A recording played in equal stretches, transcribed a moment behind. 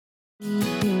In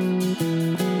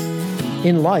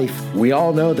life, we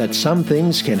all know that some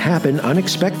things can happen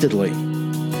unexpectedly.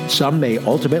 Some may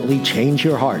ultimately change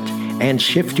your heart and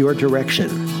shift your direction.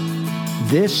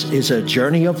 This is a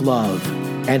journey of love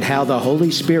and how the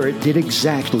Holy Spirit did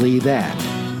exactly that.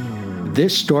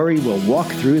 This story will walk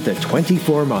through the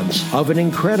 24 months of an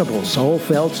incredible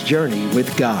soul-felt journey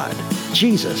with God,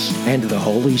 Jesus, and the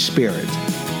Holy Spirit.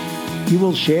 You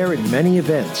will share in many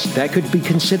events that could be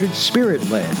considered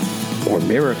spirit-led or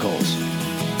miracles.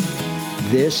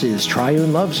 This is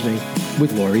Triune Loves Me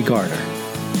with Lori Garner.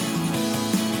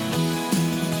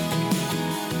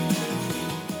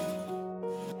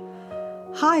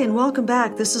 Hi, and welcome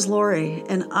back. This is Lori,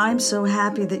 and I'm so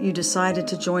happy that you decided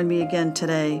to join me again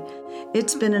today.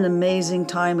 It's been an amazing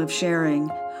time of sharing.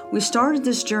 We started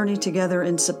this journey together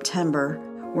in September.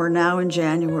 We're now in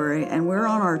January, and we're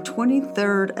on our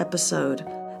 23rd episode.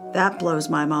 That blows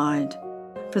my mind.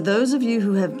 For those of you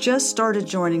who have just started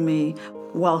joining me,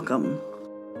 welcome.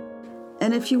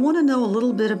 And if you want to know a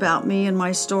little bit about me and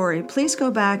my story, please go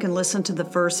back and listen to the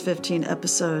first 15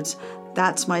 episodes.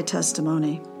 That's my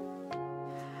testimony.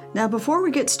 Now, before we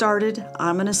get started,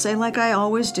 I'm going to say like I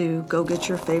always do, go get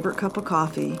your favorite cup of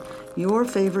coffee, your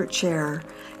favorite chair,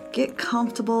 get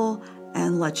comfortable,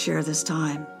 and let's share this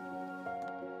time.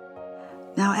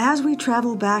 Now, as we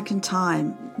travel back in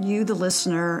time, you, the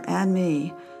listener, and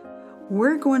me,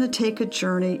 we're going to take a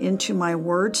journey into my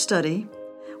word study,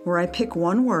 where I pick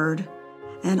one word,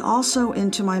 and also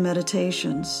into my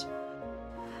meditations.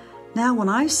 Now, when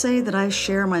I say that I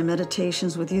share my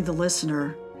meditations with you, the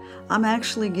listener, I'm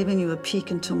actually giving you a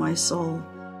peek into my soul,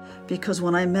 because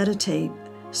when I meditate,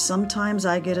 sometimes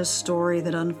I get a story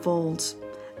that unfolds,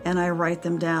 and I write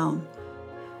them down.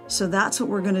 So that's what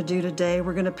we're going to do today.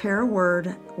 We're going to pair a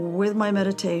word with my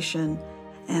meditation,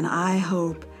 and I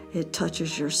hope it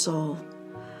touches your soul.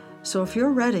 So if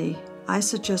you're ready, I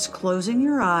suggest closing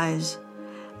your eyes,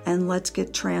 and let's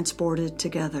get transported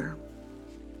together.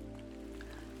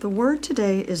 The word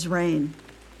today is rain.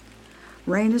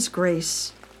 Rain is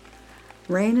grace.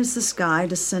 Rain is the sky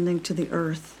descending to the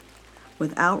earth.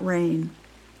 Without rain,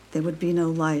 there would be no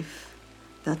life.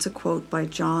 That's a quote by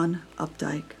John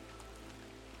Updike.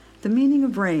 The meaning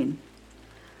of rain: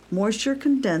 moisture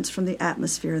condensed from the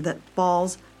atmosphere that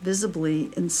falls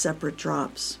visibly in separate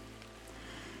drops.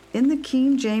 In the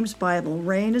King James Bible,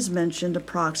 rain is mentioned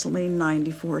approximately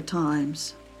 94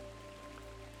 times.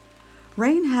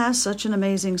 Rain has such an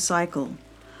amazing cycle.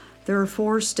 There are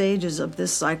 4 stages of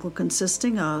this cycle,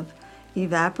 consisting of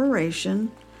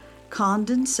evaporation,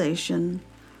 condensation,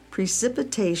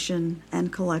 precipitation,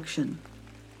 and collection.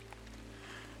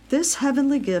 This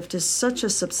heavenly gift is such a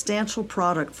substantial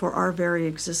product for our very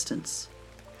existence,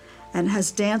 and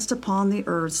has danced upon the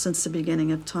earth since the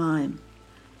beginning of time.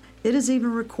 It is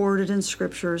even recorded in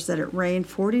scriptures that it rained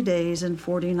 40 days and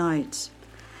 40 nights,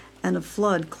 and a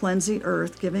flood cleansed the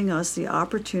earth, giving us the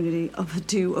opportunity of a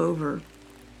do-over.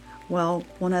 Well,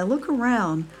 when I look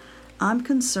around, I'm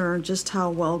concerned just how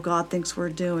well God thinks we're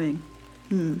doing.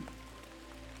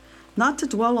 Not to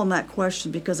dwell on that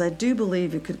question, because I do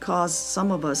believe it could cause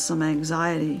some of us some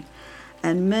anxiety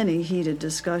and many heated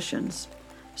discussions.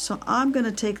 So I'm going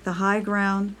to take the high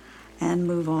ground and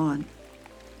move on.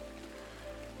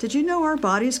 Did you know our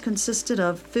bodies consisted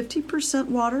of 50%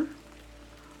 water?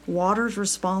 Water is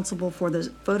responsible for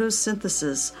the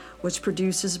photosynthesis, which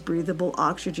produces breathable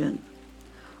oxygen.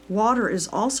 Water is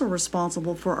also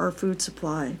responsible for our food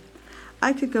supply.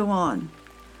 I could go on,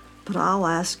 but I'll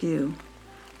ask you,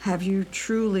 have you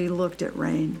truly looked at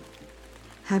rain?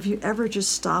 Have you ever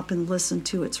just stopped and listened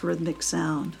to its rhythmic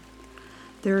sound?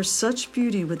 There is such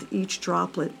beauty with each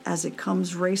droplet as it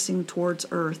comes racing towards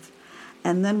earth,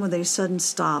 and then with a sudden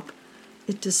stop,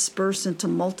 it disperses into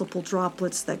multiple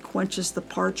droplets that quenches the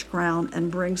parched ground and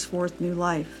brings forth new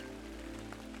life.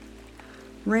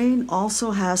 Rain also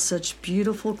has such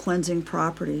beautiful cleansing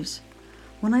properties.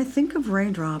 When I think of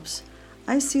raindrops,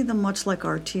 I see them much like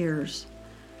our tears.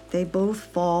 They both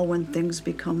fall when things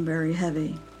become very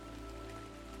heavy.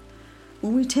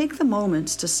 When we take the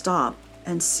moments to stop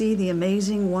and see the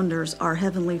amazing wonders our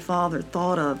Heavenly Father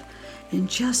thought of in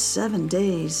just 7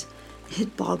 days,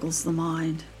 it boggles the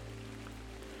mind.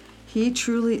 He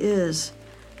truly is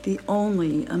the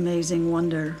only amazing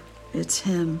wonder. It's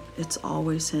Him. It's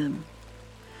always Him.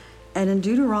 And in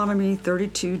Deuteronomy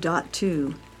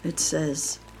 32:2, it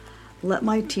says, "Let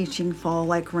my teaching fall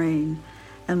like rain,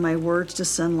 and my words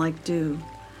descend like dew,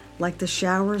 like the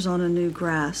showers on a new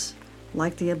grass,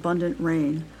 like the abundant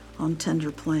rain on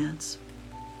tender plants."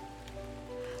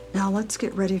 Now let's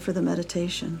get ready for the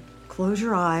meditation. Close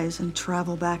your eyes and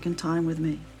travel back in time with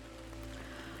me.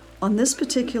 On this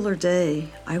particular day,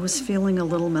 I was feeling a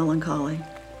little melancholy,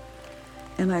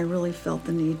 and I really felt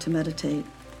the need to meditate.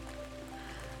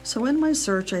 So in my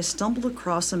search, I stumbled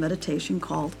across a meditation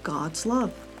called God's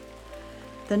Love.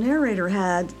 The narrator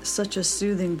had such a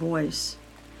soothing voice.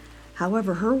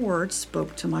 However, her words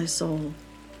spoke to my soul,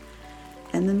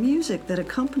 and the music that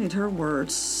accompanied her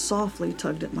words softly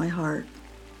tugged at my heart,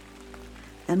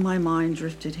 and my mind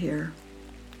drifted here.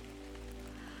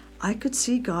 I could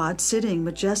see God sitting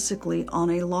majestically on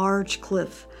a large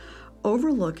cliff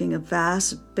overlooking a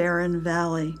vast, barren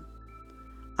valley.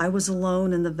 I was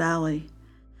alone in the valley,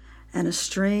 and a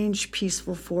strange,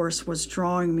 peaceful force was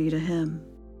drawing me to Him.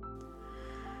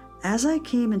 As I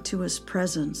came into His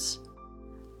presence,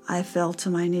 I fell to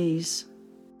my knees.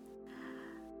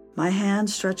 My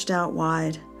hands stretched out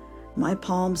wide, my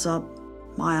palms up,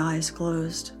 my eyes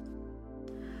closed.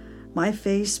 My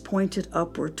face pointed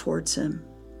upward towards Him.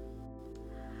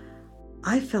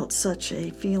 I felt such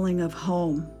a feeling of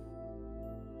home.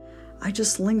 I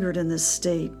just lingered in this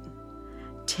state,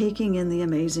 taking in the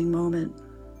amazing moment.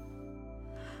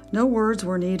 No words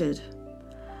were needed.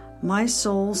 My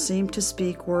soul seemed to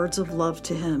speak words of love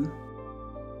to Him.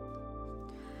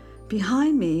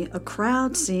 Behind me, a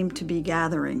crowd seemed to be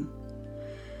gathering,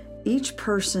 each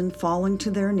person falling to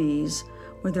their knees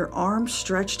with their arms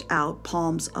stretched out,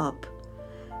 palms up.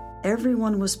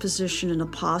 Everyone was positioned in a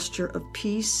posture of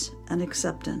peace and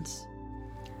acceptance.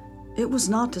 It was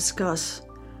not discussed,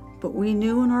 but we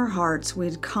knew in our hearts we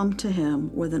had come to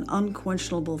Him with an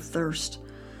unquenchable thirst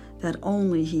that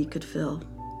only He could fill.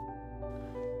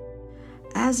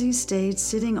 As He stayed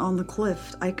sitting on the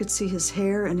cliff, I could see His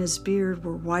hair and His beard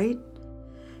were white.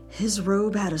 His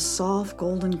robe had a soft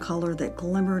golden color that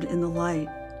glimmered in the light.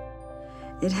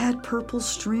 It had purple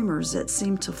streamers that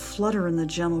seemed to flutter in the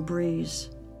gentle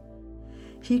breeze.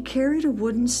 He carried a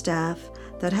wooden staff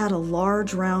that had a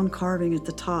large round carving at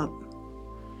the top.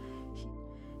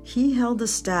 He held the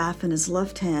staff in his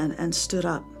left hand and stood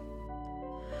up.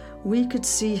 We could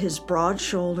see His broad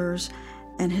shoulders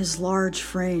and His large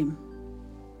frame.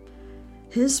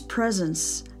 His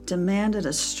presence demanded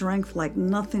a strength like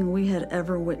nothing we had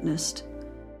ever witnessed.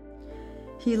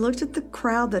 He looked at the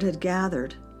crowd that had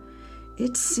gathered.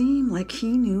 It seemed like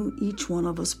He knew each one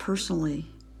of us personally.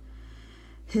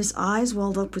 His eyes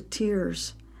welled up with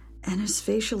tears, and His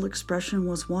facial expression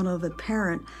was one of a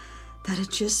parent that had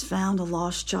just found a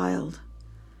lost child.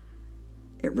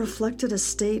 It reflected a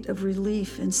state of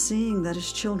relief in seeing that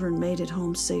his children made it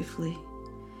home safely.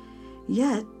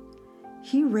 Yet,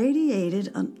 He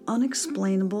radiated an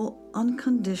unexplainable,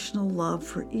 unconditional love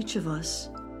for each of us.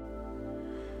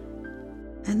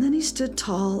 And then He stood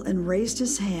tall and raised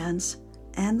His hands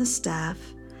and the staff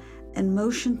and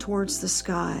motioned towards the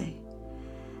sky.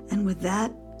 And with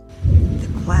that,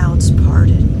 the clouds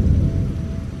parted.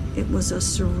 It was a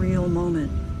surreal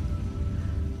moment.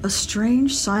 A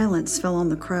strange silence fell on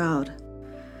the crowd.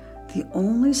 The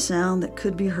only sound that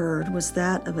could be heard was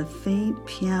that of a faint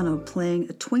piano playing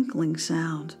a twinkling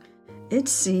sound. It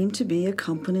seemed to be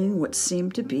accompanying what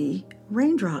seemed to be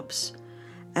raindrops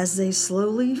as they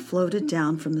slowly floated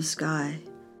down from the sky.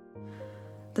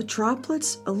 The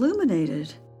droplets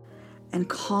illuminated and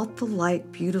caught the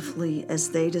light beautifully as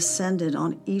they descended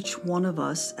on each one of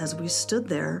us as we stood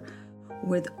there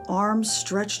with arms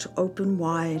stretched open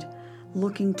wide,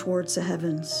 looking towards the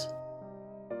heavens.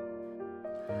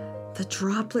 The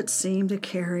droplets seemed to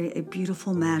carry a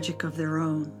beautiful magic of their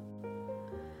own.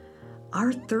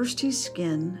 Our thirsty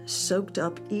skin soaked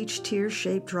up each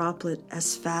tear-shaped droplet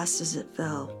as fast as it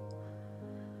fell.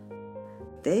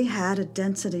 They had a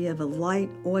density of a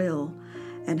light oil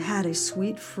and had a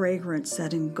sweet fragrance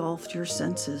that engulfed your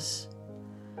senses.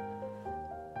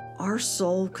 Our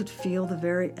soul could feel the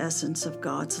very essence of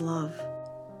God's love.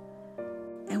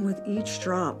 And with each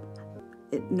drop,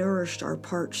 it nourished our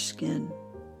parched skin.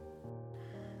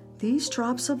 These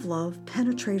drops of love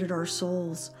penetrated our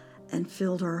souls and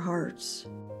filled our hearts.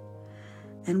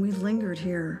 And we lingered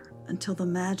here until the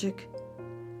magic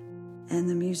and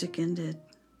the music ended.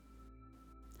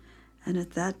 And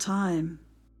at that time,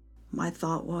 my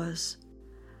thought was,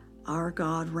 our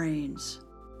God reigns.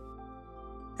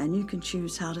 And you can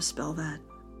choose how to spell that.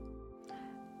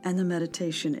 And the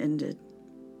meditation ended.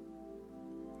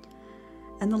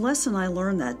 And the lesson I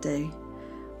learned that day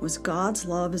was God's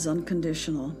love is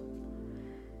unconditional.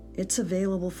 It's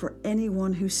available for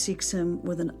anyone who seeks Him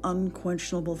with an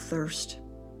unquenchable thirst.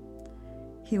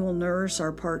 He will nourish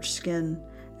our parched skin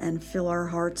and fill our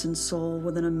hearts and soul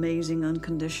with an amazing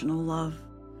unconditional love.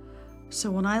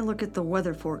 So when I look at the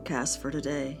weather forecast for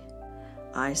today,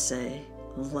 I say,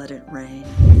 let it rain.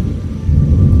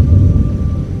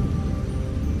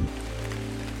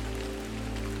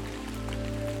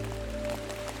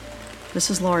 This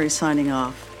is Laurie signing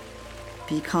off.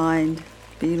 Be kind,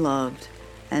 be loved,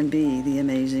 and be the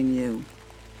amazing you.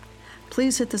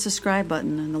 Please hit the subscribe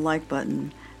button and the like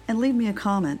button and leave me a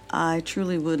comment. I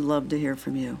truly would love to hear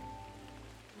from you.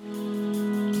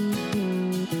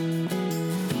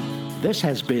 This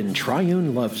has been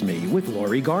Triune Loves Me with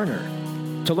Laurie Garner.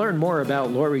 To learn more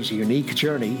about Laurie's unique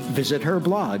journey, visit her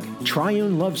blog,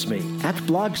 Triune Loves Me, at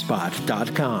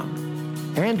blogspot.com.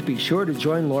 And be sure to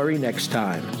join Laurie next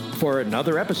time for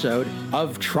another episode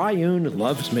of Triune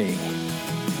Loves Me.